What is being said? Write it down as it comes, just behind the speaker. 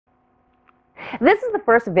This is the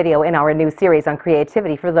first video in our new series on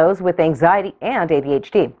creativity for those with anxiety and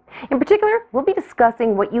ADHD. In particular, we'll be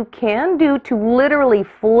discussing what you can do to literally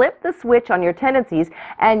flip the switch on your tendencies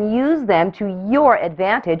and use them to your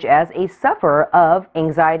advantage as a sufferer of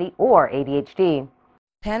anxiety or ADHD.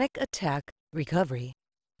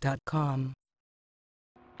 PanicAttackRecovery.com.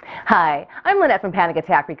 Hi, I'm Lynette from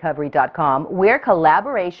PanicAttackRecovery.com. We're a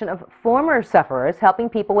collaboration of former sufferers helping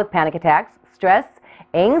people with panic attacks, stress,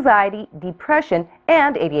 anxiety, depression,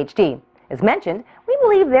 and ADHD. As mentioned, we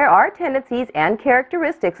believe there are tendencies and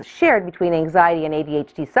characteristics shared between anxiety and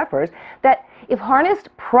ADHD sufferers that, if harnessed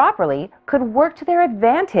properly, could work to their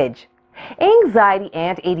advantage. Anxiety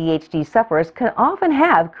and ADHD sufferers can often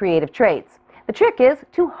have creative traits. The trick is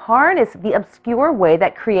to harness the obscure way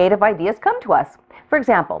that creative ideas come to us. For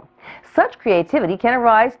example, such creativity can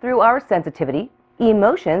arise through our sensitivity,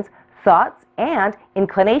 emotions, thoughts, and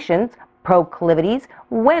inclinations, proclivities,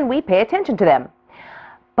 when we pay attention to them.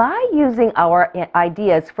 By using our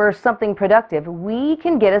ideas for something productive, we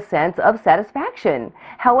can get a sense of satisfaction.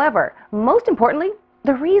 However, most importantly,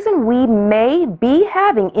 the reason we may be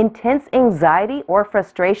having intense anxiety or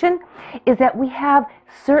frustration is that we have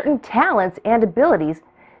certain talents and abilities,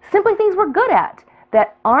 simply things we're good at,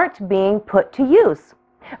 that aren't being put to use.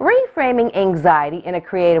 Reframing anxiety in a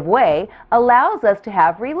creative way allows us to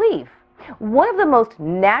have relief. One of the most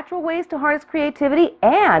natural ways to harness creativity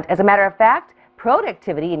and, as a matter of fact,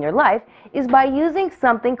 productivity in your life is by using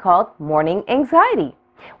something called morning anxiety.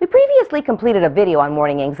 We previously completed a video on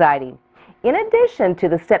morning anxiety. In addition to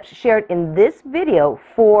the steps shared in this video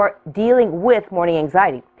for dealing with morning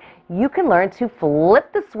anxiety, you can learn to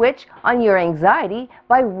flip the switch on your anxiety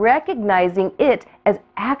by recognizing it as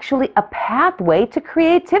actually a pathway to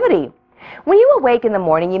creativity. When you awake in the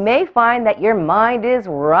morning, you may find that your mind is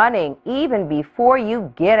running even before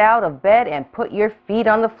you get out of bed and put your feet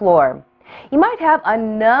on the floor. You might have a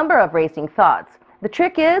number of racing thoughts. The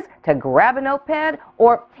trick is to grab a notepad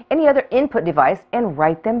or any other input device and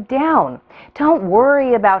write them down. Don't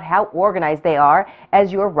worry about how organized they are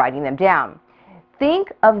as you're writing them down.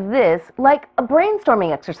 Think of this like a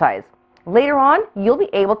brainstorming exercise. Later on, you'll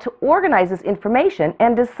be able to organize this information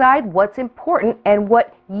and decide what's important and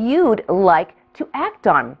what you'd like to act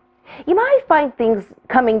on. You might find things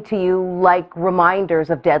coming to you like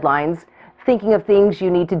reminders of deadlines, thinking of things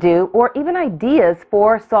you need to do, or even ideas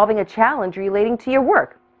for solving a challenge relating to your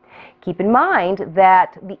work. Keep in mind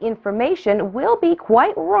that the information will be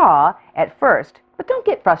quite raw at first, but don't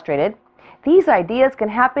get frustrated. These ideas can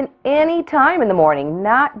happen any time in the morning,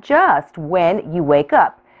 not just when you wake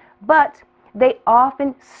up. But they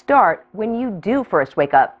often start when you do first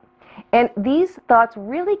wake up. And these thoughts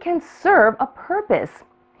really can serve a purpose.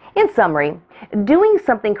 In summary, doing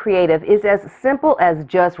something creative is as simple as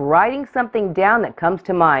just writing something down that comes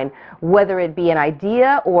to mind, whether it be an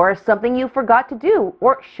idea or something you forgot to do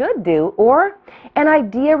or should do, or an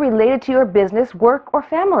idea related to your business, work, or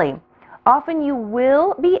family. Often you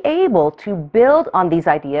will be able to build on these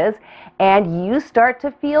ideas and you start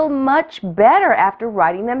to feel much better after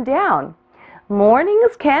writing them down.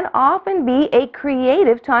 Mornings can often be a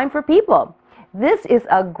creative time for people. This is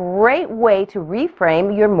a great way to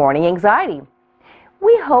reframe your morning anxiety.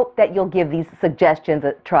 We hope that you'll give these suggestions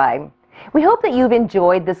a try. We hope that you've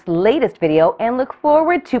enjoyed this latest video and look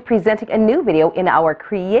forward to presenting a new video in our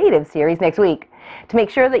creative series next week. To make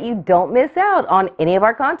sure that you don't miss out on any of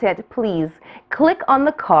our content, please click on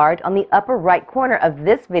the card on the upper right corner of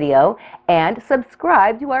this video and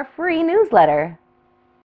subscribe to our free newsletter.